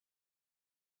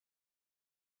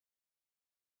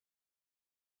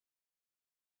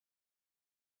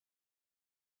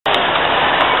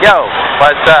Yo,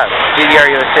 what's up?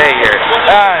 DDR USA here.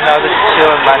 No, just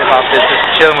chilling, minding my business,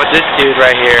 chilling with this dude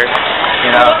right here.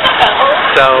 You know.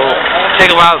 So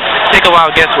take a wild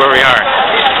guess where we are.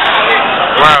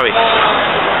 Where are we?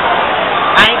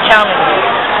 I ain't telling you.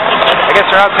 I guess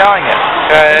we're not telling you.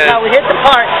 Until we hit the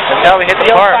park. Until we hit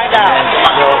the park, find out.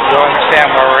 You'll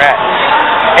understand where we're at.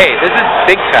 Hey, this is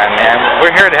big time, man.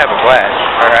 We're here to have a blast,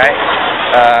 all right?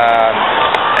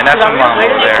 And that's my mom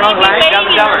over there.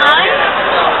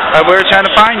 We were trying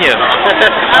to find you.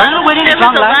 Are you waiting in the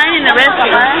line in the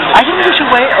restroom? I think we should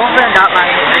wait over in that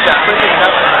line. This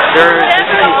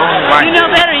is the only line. You know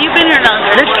better. You've been here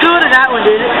longer. Let's go to that one,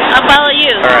 dude. I'll follow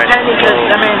you. All right.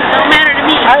 Don't matter to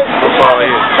me. We'll follow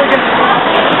you.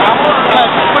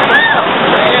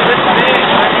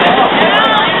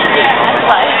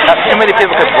 Too many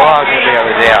people could vlog every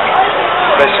other day,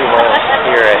 especially while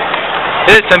here at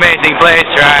this amazing place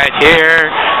right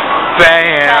here.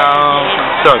 Bam!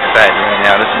 So excited right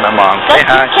now. This is my mom. Say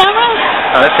hi. That's his camera?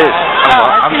 No, that's his.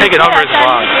 I'm taking over his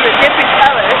vlog. Different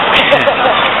colors.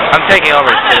 I'm taking over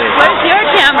today. Where's your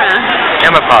camera?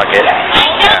 In my pocket.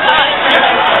 Yeah.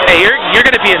 Hey, you're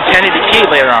gonna be in 1080p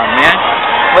later on, man.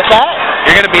 What's that?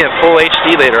 You're gonna be in full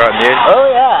HD later on, dude. Oh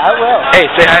yeah, I will. Hey,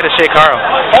 say hi to Shay Carl.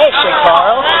 Hey, Shay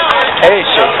Carl. Hey,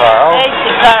 Shay Carl. Hey,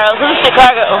 Chicago. Who's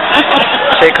Chicago?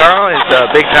 Shay Carl is a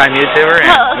big-time YouTuber, and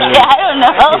I don't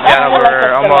know. he's got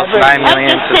over almost 9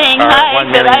 million I'm just saying hi, 1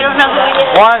 but million. I don't know who he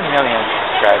is. 1 million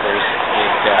subscribers.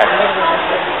 He's got.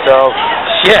 So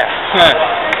yeah,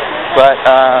 but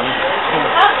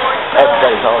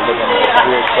everybody's all looking at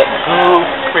weird shit. Who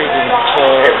freaking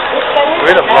cares?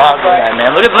 We're the vlog guy,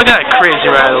 man. Look at that crazy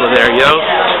ride over there, yo.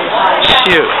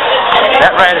 Shoot,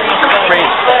 that ride is crazy.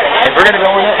 And we're gonna go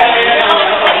on it.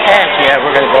 Heck yeah,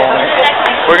 we're gonna go on it.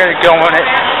 We're gonna go on it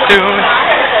soon.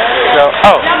 So,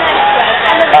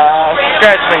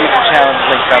 subscribe to my YouTube channel.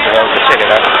 Link down below. Go check it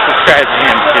out. Subscribe to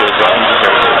him too. So he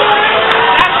deserves it.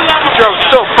 You drove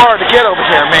so far to get over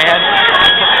here, man.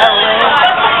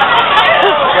 You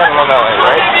gotta love LA,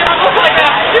 right?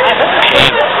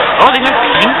 Oh, they got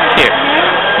pink here.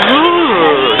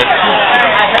 Ooh, that's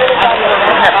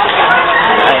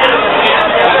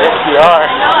yes, we are.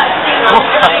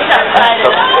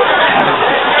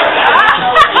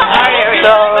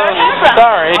 So,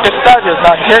 sorry, Gustavo's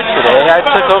not here today. I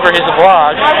took over his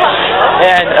vlog,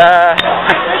 and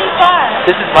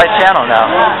this is my channel now.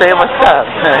 Say what's up.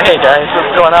 Hey guys, what's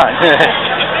going on?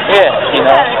 Yeah, you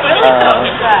know.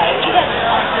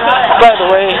 By the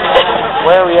way,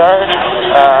 where we are,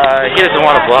 he doesn't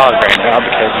want to vlog right now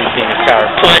because he's being a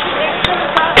sourpuss.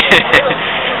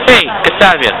 Hey,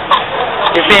 Gustavia,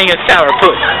 you're being a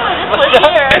sourpuss.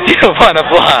 You don't want to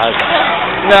vlog.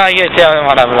 No, you don't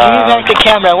want to vlog. You like the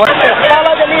camera. Follow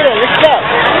the leader. Let's go.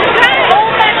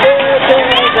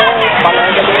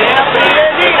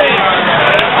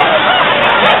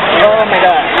 Oh my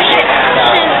God.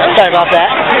 Sorry about that.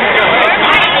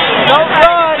 Don't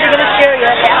run. You're gonna scare you.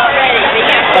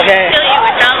 Okay.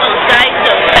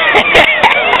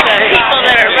 People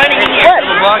that are running here.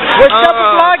 What? What's up with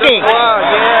vlogging? Yeah.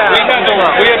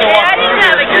 I didn't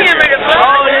have a camera to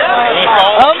vlog.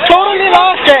 I'm totally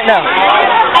lost right now.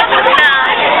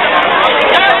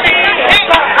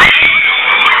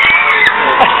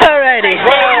 Alrighty.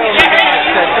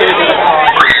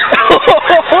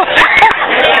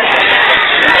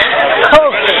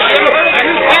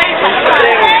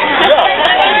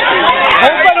 I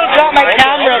hope I don't drop my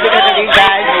camera because of these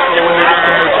guys.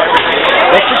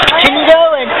 Let's just continue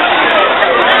going.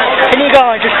 Continue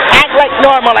going. Just act like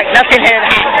normal, like nothing had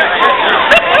happened.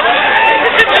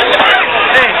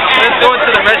 Hey, let's go into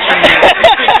the restroom.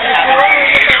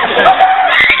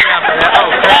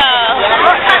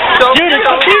 Dude, it's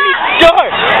really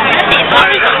dark.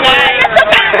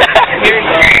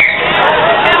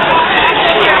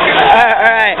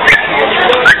 Alright.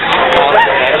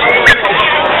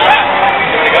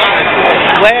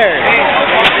 Where?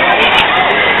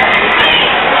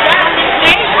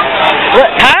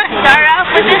 What? Huh? Start off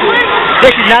with this one?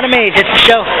 This is not a maze, it's a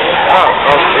show.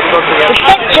 Let's go to the It's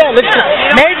not a show. Let's go.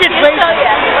 Maze is place.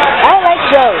 I like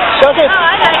shows. Shows are.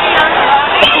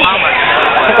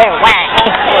 They're whack.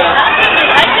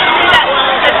 I just do that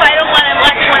one if I don't want to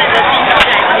watch one of the things that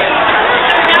I do.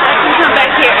 I can come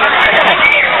back here.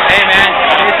 Hey man,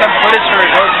 give me some footage for a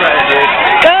Ghost Rider, dude.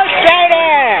 Ghost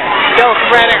Rider! Ghost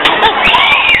Rider!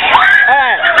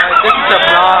 Alright. This is a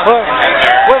vlog.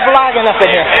 We're vlogging up in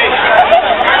here.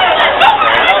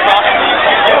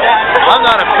 I'm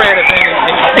not afraid of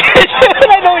anything.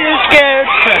 I know you're scared.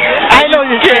 I know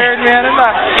you're scared, man. I'm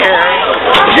not scared.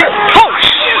 Oh,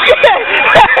 shit!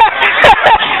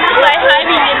 My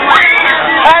honey didn't want to.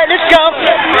 Alright, let's go.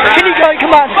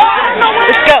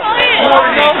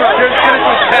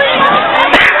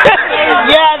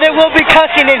 will be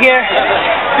cussing in here.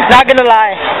 Not gonna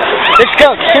lie. Let's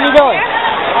go. Continue going.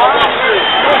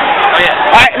 Oh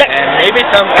yeah. Alright, and maybe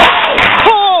some.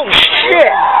 Oh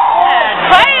shit!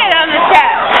 Quiet on the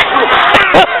tap.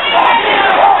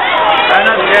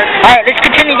 Alright, let's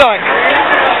continue going.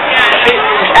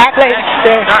 Act like it's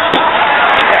there.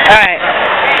 Alright.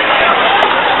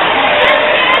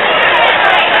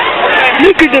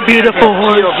 Look at the beautiful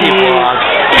horsey.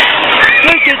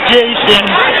 Look at Jason.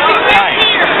 Hi,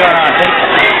 what's going on?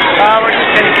 We're just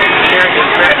sharing this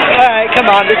trip. Alright, come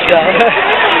on, let's go.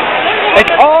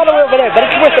 It's all the way over there, but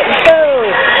it's worth it. Let's go.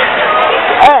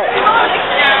 Alright.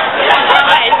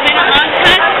 It's been a long time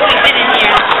since we've been in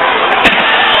here.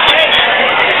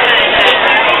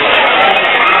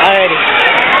 Alrighty.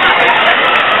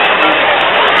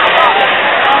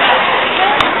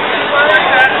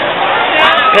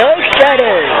 Hello,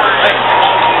 Shredder.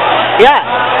 Yeah.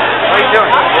 What are you doing?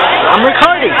 I'm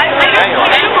recording. Yeah, you are.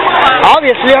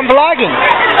 Obviously, I'm vlogging.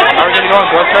 Are we going to go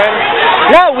on Ghost Rider?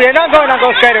 No, we're not going on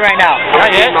Ghost Rider right now.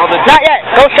 Not yet? Not yet.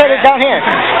 Ghost Rider's down here.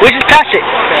 We just passed it.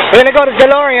 We're going to go to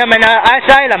DeLorean and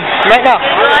Asylum right now.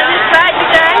 We're on this side, you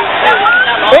guys.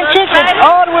 Entrance is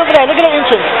all the way over there. Look at the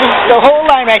entrance. The whole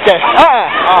line right there. Oh,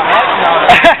 heck no.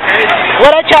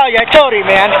 What I tell you, I told you,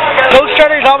 man. Ghost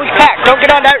Rider is always packed. Don't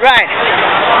get on that ride.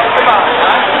 Come on.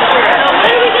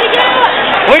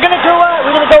 We're gonna go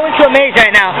into a maze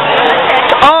right now.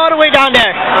 It's all the way down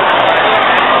there.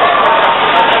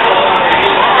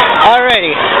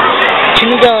 Alrighty.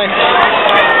 Continue going.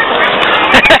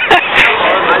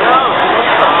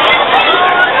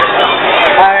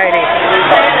 Alrighty.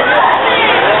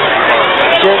 Just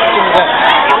continue going.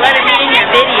 You let it be in your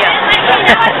video.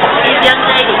 These young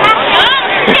ladies.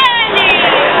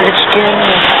 Let's go.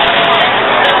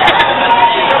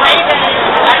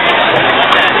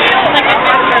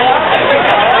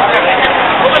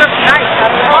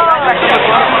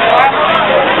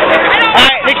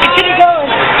 Alright, let's continue going.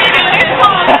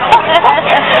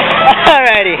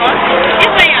 Alrighty.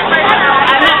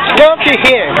 Go up to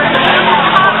here.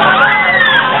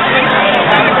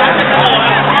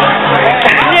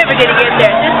 I'm never gonna get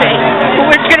there. This way.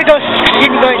 We're just gonna go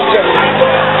continue going straight.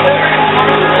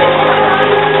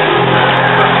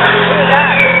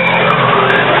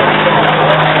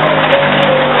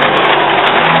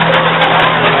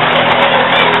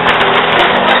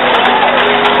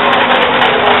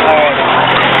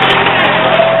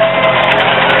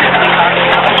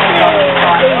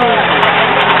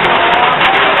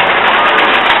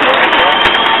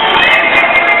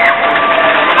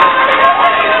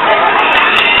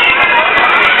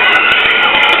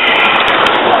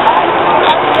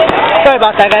 Sorry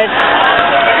about that, guys.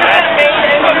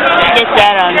 Get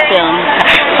that on film.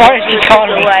 Forrest is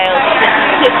calling me. Wild.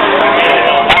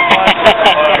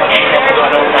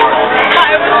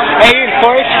 Hey,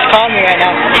 Forrest is calling me right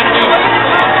now.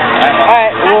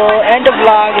 Alright, we'll end the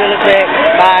vlog a little bit.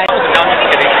 Bye.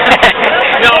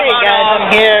 Hey guys,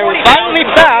 I'm here. We finally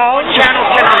found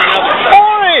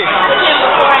Forrest!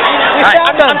 We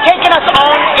found him. I'm taking us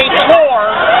on a tour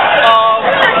of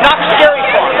Not Scary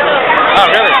Farm. Oh,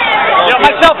 really? You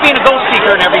know, myself being a ghost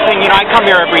seeker and everything, you know, I come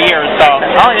here every year, so.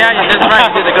 Oh, yeah, you're just trying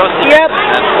to do the Ghost Rider. Yep.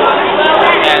 That's cool.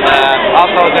 And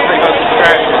also, definitely go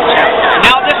subscribe to the channel.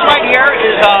 Now this right here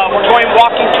is, we're going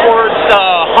walking towards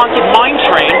Haunted Mine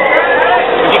Train.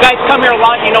 If you guys come here a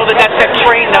lot, you know that that's that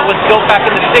train that was built back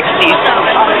in the 60s.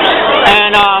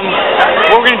 And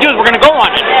what we're going to do is we're going to go on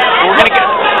it. We're going to get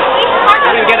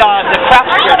the crap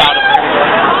scared out of it.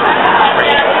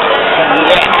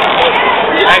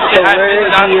 Actually, I've been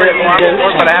on pretty long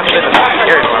before, but I haven't been to the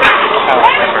scary one.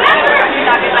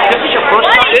 This is your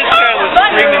first time? This guy was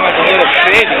screaming like a little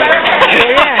baby.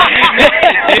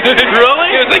 Really?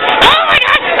 He was like, oh my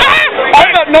God!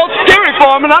 I'm at Not Scary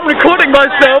Farm and I'm recording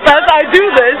myself as I do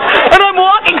this, and I'm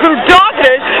walking through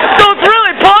darkness, so it's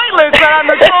really pointless that I'm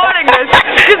recording this,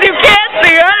 because you can't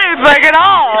see anything at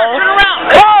all. Turn around.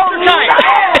 Oh, no.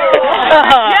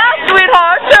 Yes,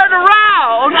 sweetheart, turn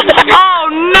around. Oh,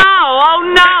 no. Oh,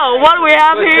 no. What do we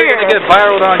have You're here? going to get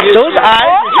viral on YouTube. Those eyes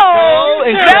are so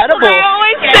incredible. That's what I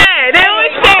always said. They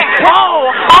always said, oh,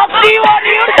 I'll see you on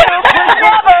YouTube. It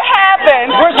never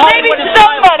happened. Maybe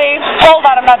somebody. Hold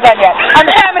on, I'm not done yet. I'm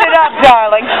hamming it up,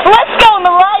 darling. Let's go in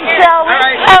the light, shall we?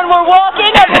 And we're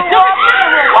walking and we're walking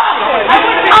and we're walking.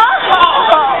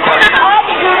 I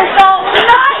can do this all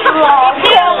night long,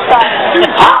 can't I?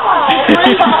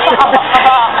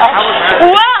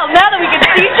 Well, now that we can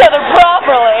see each other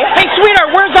properly. Hey,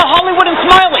 sweetheart, where's the Hollywood and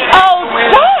Smiley? Oh,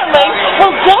 darling. Well,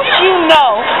 don't you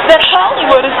know that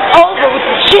Hollywood is over with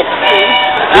the gypsies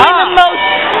doing the most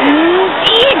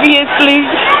deviously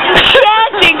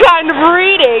tragic kind of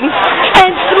reading.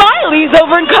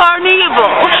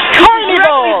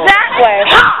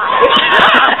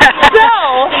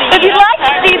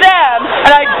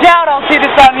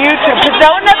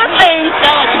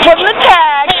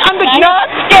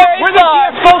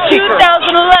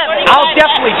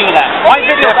 My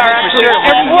videos are actually...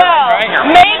 Well,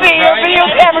 maybe your video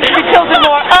camera should be tilted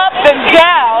more up than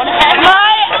down.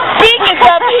 My beak is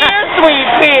up here, sweet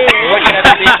pea. Looking at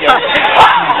the video.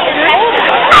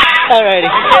 Alrighty.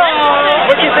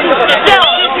 What do you think of it?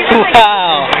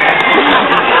 Wow.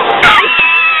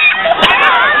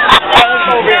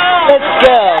 Let's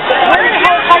go.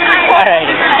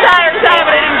 Alrighty. Sorry, but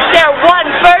I didn't share one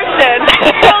person.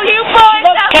 So you boys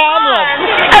Look, have camera. fun.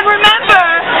 And remember,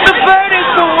 the bird is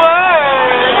the word.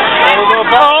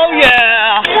 Oh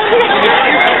yeah.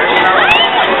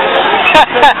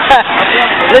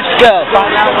 Let's go.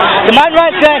 The mine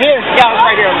ride's right here. Yeah, it's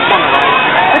right here in the corner.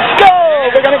 Let's go.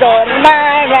 We're gonna go on the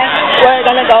mine ride. We're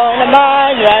gonna go on the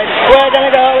mine ride. We're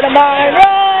gonna go on the mine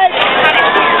ride.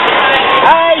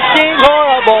 I sing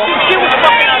horrible. She was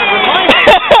fucking out of her mind.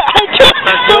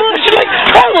 She's like,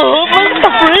 hello, what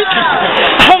the freak?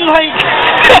 I'm like,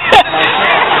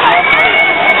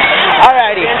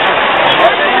 alrighty.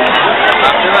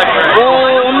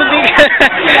 Well, I'm gonna be,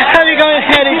 I'll be going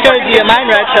ahead and show you a mine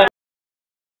ride. So